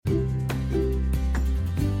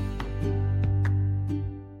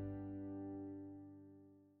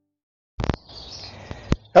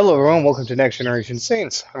Hello, everyone. Welcome to Next Generation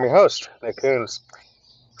Saints. I'm your host, Nick Coons.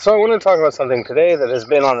 So, I want to talk about something today that has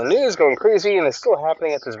been on the news going crazy and is still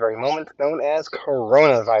happening at this very moment, known as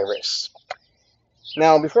coronavirus.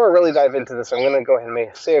 Now, before I really dive into this, I'm going to go ahead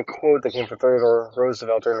and say a quote that came from Theodore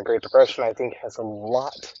Roosevelt during the Great Depression. I think has a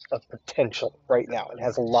lot of potential right now. It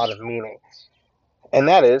has a lot of meaning. And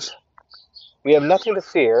that is, we have nothing to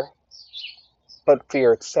fear but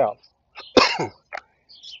fear itself.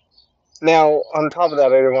 Now, on top of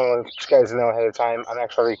that, I want to let you guys know ahead of time, I'm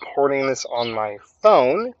actually recording this on my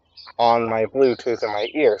phone, on my Bluetooth in my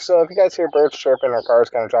ear. So if you guys hear birds chirping or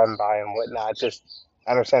cars kind of driving by and whatnot, just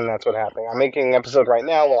understand that's what's happening. I'm making an episode right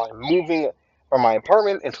now while I'm moving from my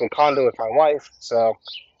apartment into a condo with my wife, so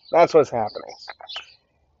that's what's happening.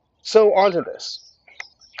 So on to this.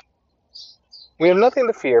 We have nothing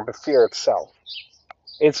to fear but fear itself.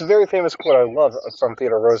 It's a very famous quote I love from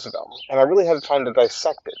Theodore Roosevelt, and I really had time to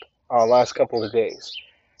dissect it last couple of days.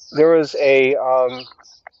 There was a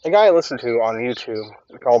guy I listened to on YouTube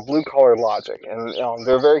called Blue Collar Logic, and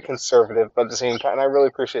they're very conservative, but at the same time, and I really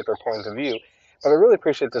appreciate their point of view. But I really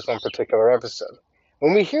appreciate this one particular episode.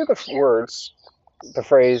 When we hear the words, the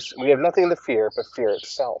phrase, "We have nothing to fear but fear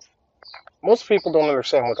itself," most people don't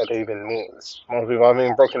understand what that even means. Most people haven't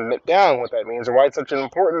even broken it down what that means or why it's such an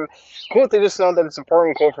important quote. They just know that it's an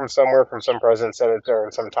important quote from somewhere, from some president said it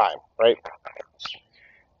during some time, right?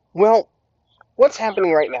 Well, what's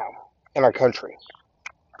happening right now in our country?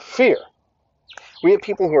 Fear. We have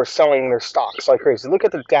people who are selling their stocks like crazy. Look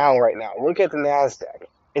at the Dow right now. Look at the NASDAQ.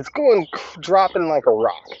 It's dropping like a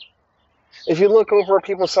rock. If you look over at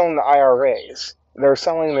people selling the IRAs, they're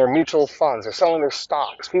selling their mutual funds. They're selling their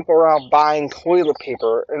stocks. People are out buying toilet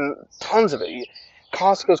paper and tons of it.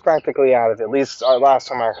 Costco's practically out of it, at least last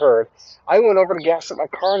time I heard. I went over to gas up my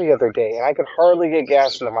car the other day, and I could hardly get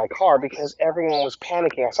gas into my car because everyone was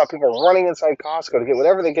panicking. I saw people running inside Costco to get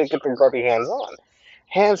whatever they could get their grubby hands on.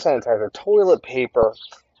 Hand sanitizer, toilet paper,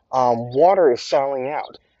 water is selling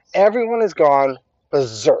out. Everyone has gone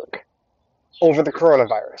berserk over the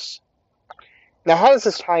coronavirus. Now, how does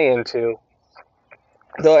this tie into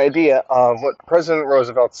the idea of what President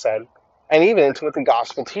Roosevelt said, and even into what the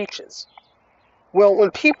gospel teaches? Well,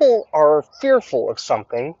 when people are fearful of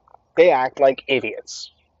something, they act like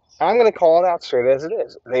idiots. I'm going to call it out straight as it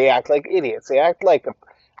is. They act like idiots. They act like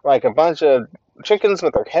a bunch of chickens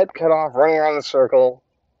with their head cut off, running around in a circle,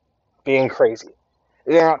 being crazy.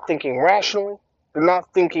 They're not thinking rationally. They're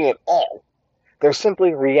not thinking at all. They're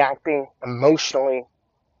simply reacting emotionally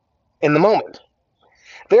in the moment.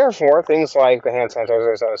 Therefore, things like the hand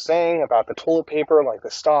sanitizer, as I was saying, about the toilet paper, like the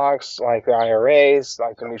stocks, like the IRAs,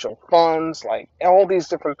 like the mutual funds, like all these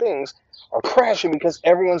different things are crashing because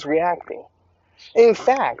everyone's reacting. In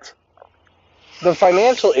fact, the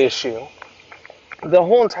financial issue, the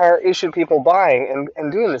whole entire issue of people buying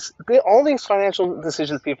and doing this, all these financial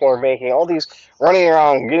decisions people are making, all these running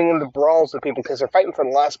around, getting into brawls with people because they're fighting for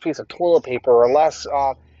the last piece of toilet paper or last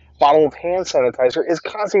bottle of hand sanitizer is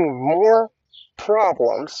causing more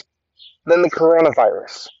problems than the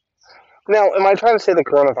coronavirus. Now, am I trying to say the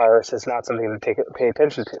coronavirus is not something to pay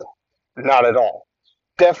attention to? Not at all.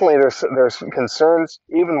 Definitely, there's concerns,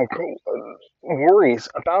 even worries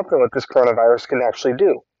about what this coronavirus can actually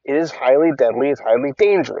do. It is highly deadly. It's highly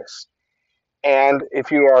dangerous. And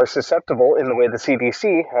if you are susceptible in the way the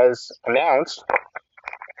CDC has announced,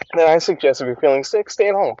 then I suggest if you're feeling sick, stay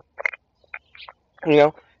at home.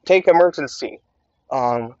 Take emergency.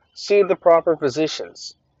 See the proper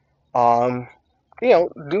physicians. Do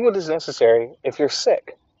what is necessary if you're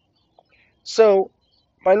sick. So,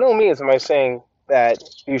 by no means am I saying that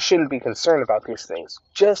you shouldn't be concerned about these things.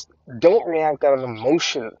 Just don't react out of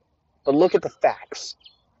emotion, but look at the facts.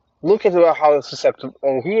 Look at how it's susceptible,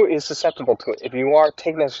 or who is susceptible to it. If you are,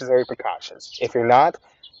 take necessary precautions. If you're not,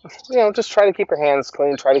 just try to keep your hands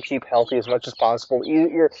clean. Try to keep healthy as much as possible.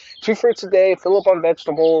 Eat your 2 fruits a day. Fill up on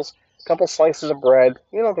vegetables. A couple slices of bread.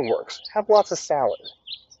 You know the works. Have lots of salad.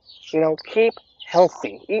 Keep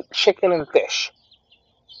healthy. Eat chicken and fish.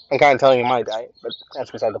 I'm kind of telling you my diet, but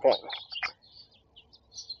that's beside the point.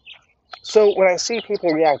 So when I see people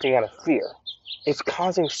reacting out of fear, it's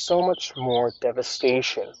causing so much more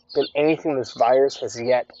devastation than anything this virus has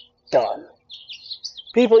yet done.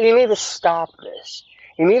 People, you need to stop this.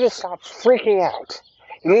 You need to stop freaking out.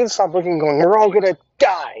 You need to stop looking and going, we're all going to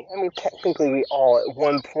die. I mean, technically we all at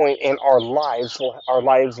one point in our lives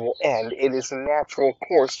will end. It is a natural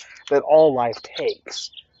course that all life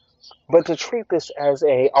takes. But to treat this as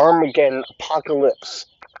a Armageddon apocalypse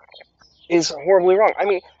is horribly wrong. I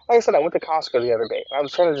mean, like I said, I went to Costco the other day. I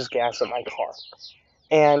was trying to just gas up my car.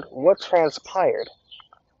 And what transpired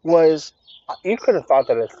was You could have thought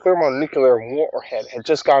that a thermonuclear warhead had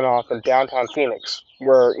just gone off in downtown Phoenix,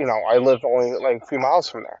 where, I live only like a few miles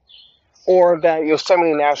from there. Or that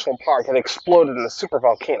Yosemite National Park had exploded in a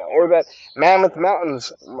supervolcano. Or that Mammoth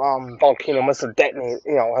Mountains volcano must have detonated,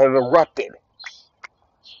 had erupted.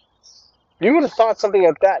 You would have thought something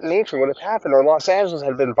of that nature would have happened, or Los Angeles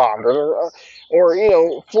had been bombed, or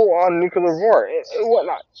full-on nuclear war, and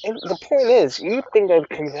whatnot. And the point is, you think that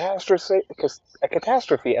a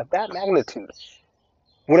catastrophe of that magnitude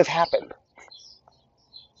would have happened.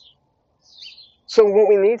 So what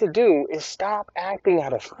we need to do is stop acting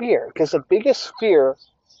out of fear, because the biggest thing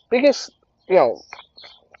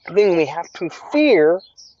we have to fear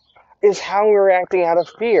is how we're acting out of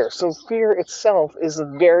fear. So fear itself is the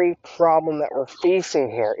very problem that we're facing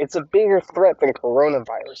here. It's a bigger threat than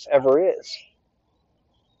coronavirus ever is.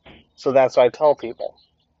 So that's why I tell people,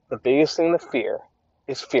 the biggest thing to fear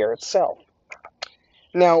is fear itself.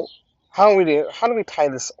 Now, how do we tie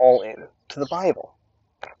this all in to the Bible?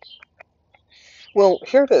 Well,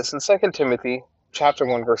 here it is in 2 Timothy chapter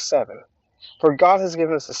 1, verse 7. For God has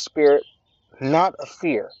given us a spirit not of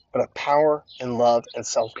fear, but of power and love and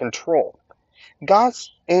self-control.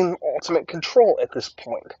 God's in ultimate control at this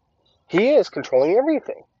point. He is controlling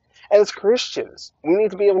everything. And as Christians, we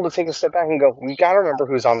need to be able to take a step back and go, we got to remember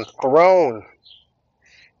who's on the throne.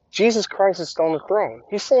 Jesus Christ is still on the throne.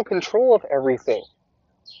 He's still in control of everything.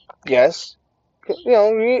 Yes,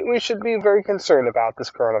 we should be very concerned about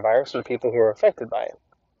this coronavirus and the people who are affected by it.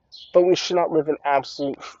 But we should not live in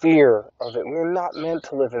absolute fear of it. We're not meant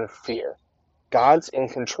to live in fear. God's in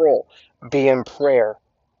control. Be in prayer.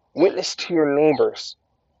 Witness to your neighbors.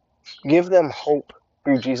 Give them hope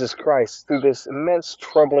through Jesus Christ, through this immense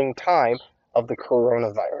troubling time of the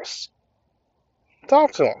coronavirus.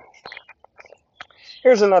 Talk to them.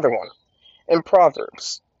 Here's another one. In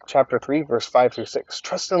Proverbs chapter 3, verse 5 through 6.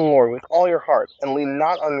 Trust in the Lord with all your heart, and lean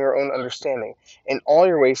not on your own understanding. In all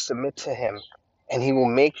your ways submit to him, and he will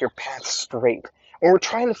make your path straight. When we're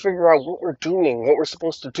trying to figure out what we're doing, what we're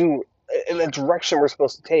supposed to do, in the direction we're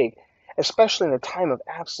supposed to take, especially in a time of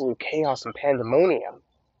absolute chaos and pandemonium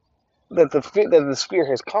that the fear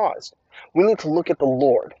has caused, we need to look at the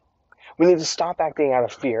Lord. We need to stop acting out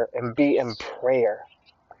of fear and be in prayer,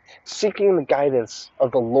 seeking the guidance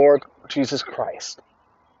of the Lord Jesus Christ.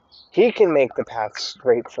 He can make the path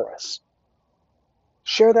straight for us.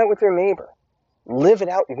 Share that with your neighbor. Live it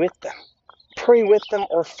out with them. Pray with them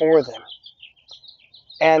or for them.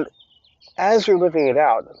 And as you're living it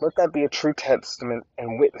out, let that be a true testament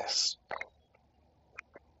and witness.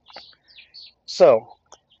 So,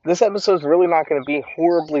 this episode is really not going to be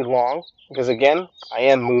horribly long, because again, I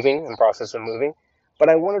am moving, in the process of moving, but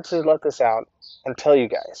I wanted to let this out and tell you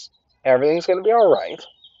guys, everything's going to be alright.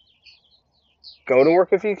 Go to work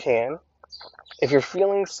if you can. If you're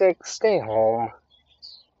feeling sick, stay home.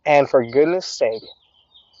 And for goodness sake,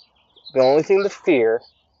 the only thing to fear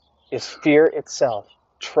is fear itself.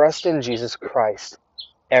 Trust in Jesus Christ.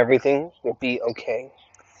 Everything will be okay.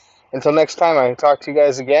 Until next time I talk to you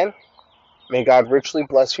guys again, may God richly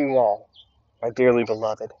bless you all, my dearly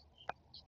beloved.